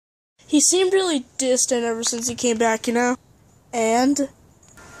He seemed really distant ever since he came back, you know? And?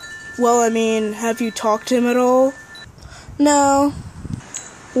 Well, I mean, have you talked to him at all? No.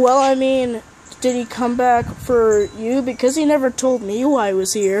 Well, I mean, did he come back for you? Because he never told me why he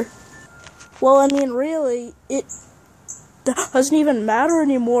was here. Well, I mean, really, it doesn't even matter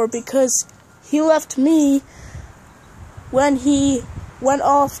anymore because he left me when he went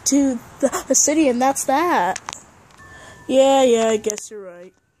off to the city, and that's that. Yeah, I guess you're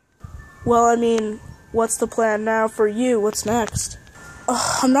right. Well, I mean, what's the plan now for you? What's next?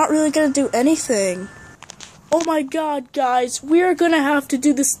 I'm not really gonna do anything. Oh my god, guys, we are gonna have to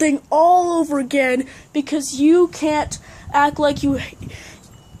do this thing all over again because you can't act like you...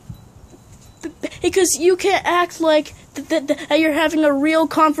 Because you can't act like that you're having a real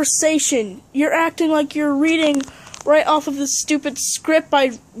conversation. You're acting like you're reading right off of the stupid script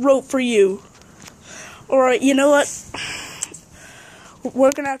I wrote for you. Alright, you know what?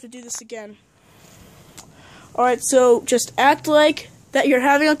 We're gonna have to do this again. Alright, so just act like that you're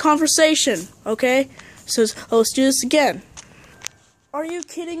having a conversation, okay? So let's do this again. Are you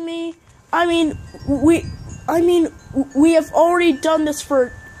kidding me? I mean, we have already done this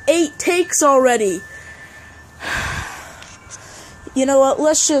for 8 takes already. You know what?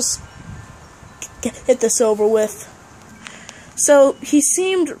 Let's just get this over with. So, he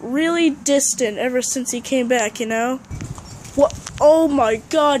seemed really distant ever since he came back, you know? What? Oh my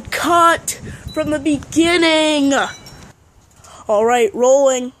god, cut! From the beginning! Alright,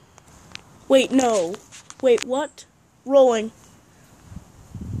 rolling. Wait, no. Wait, what? Rolling.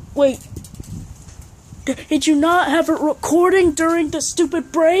 Wait. Did you not have it recording during the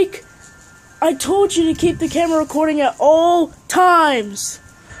stupid break? I told you to keep the camera recording at all times.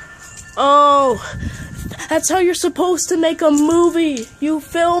 Oh, that's how you're supposed to make a movie. You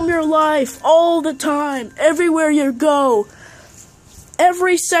film your life all the time, everywhere you go.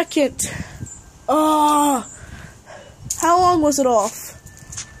 Every second. How long was it off?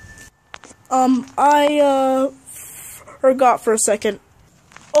 I forgot for a second.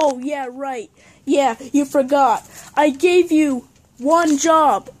 Oh, yeah, right. Yeah, you forgot. I gave you one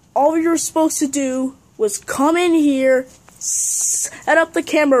job. All you were supposed to do was come in here, set up the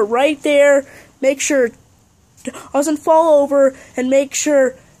camera right there, make sure it doesn't fall over, and make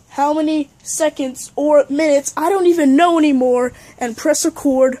sure how many seconds or minutes, I don't even know anymore, and press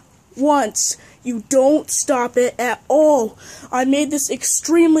record once. You don't stop it at all. I made this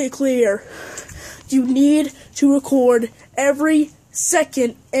extremely clear. You need to record every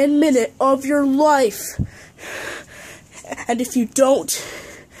second and minute of your life. And if you don't,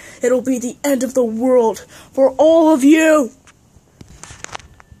 it'll be the end of the world for all of you.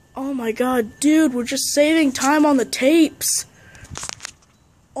 Oh my god, dude, we're just saving time on the tapes.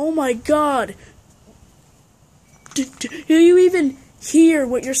 Oh my god. Do you even hear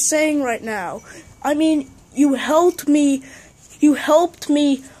what you're saying right now? I mean, you helped me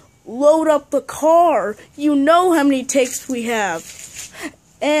load up the car. You know how many takes we have.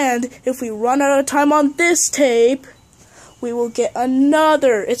 And if we run out of time on this tape, we will get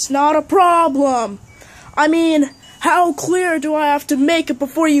another. It's not a problem. I mean, how clear do I have to make it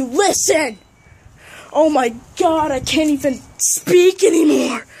before you listen? Oh my god, I can't even speak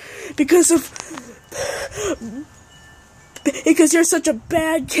anymore because you're such a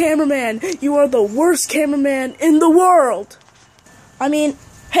bad cameraman. You are the worst cameraman in the world. I mean,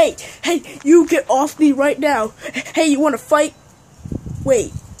 hey, you get off me right now. Hey, you want to fight?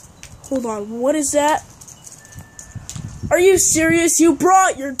 Wait, hold on, what is that? Are you serious? You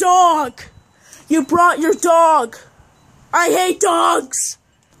brought your dog! You brought your dog! I hate dogs!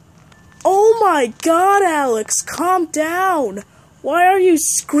 Oh my god, Alex, calm down! Why are you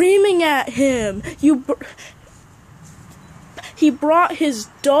screaming at him? He brought his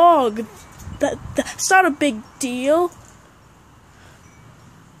dog. That's not a big deal.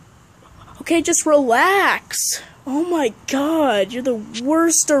 Okay, just relax. Oh my god, you're the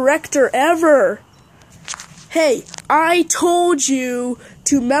worst director ever. Hey, I told you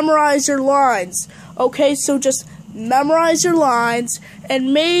to memorize your lines. Okay, so just memorize your lines,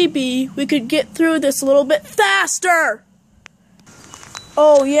 and maybe we could get through this a little bit faster.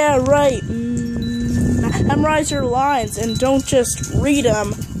 Oh, yeah, right. Memorize your lines, and don't just read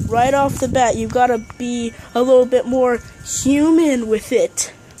them right off the bat. You've got to be a little bit more human with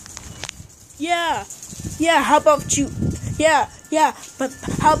it. Yeah, how about you... Yeah, but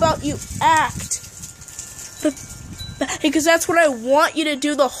how about you act? Because that's what I want you to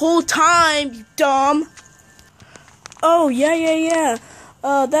do the whole time, you dumb. Oh, yeah.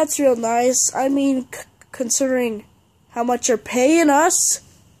 That's real nice. I mean, considering how much you're paying us.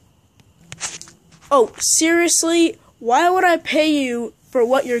 Oh, seriously? Why would I pay you for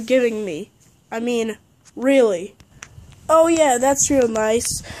what you're giving me. I mean, really. Oh yeah, that's real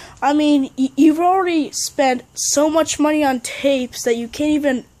nice. I mean, you've already spent so much money on tapes that you can't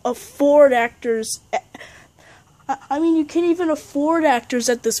even afford actors. I mean, you can't even afford actors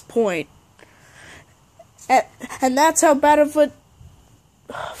at this point. And that's how bad of a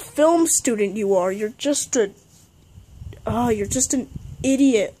film student you are. You're just an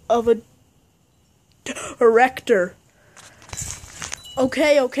idiot of a director.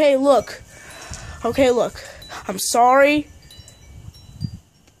 Okay, look. I'm sorry.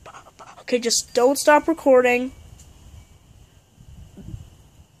 Okay, just don't stop recording.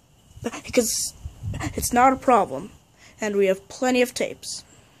 Because it's not a problem. And we have plenty of tapes.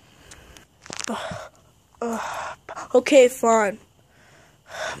 Okay, fine.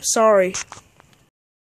 I'm sorry.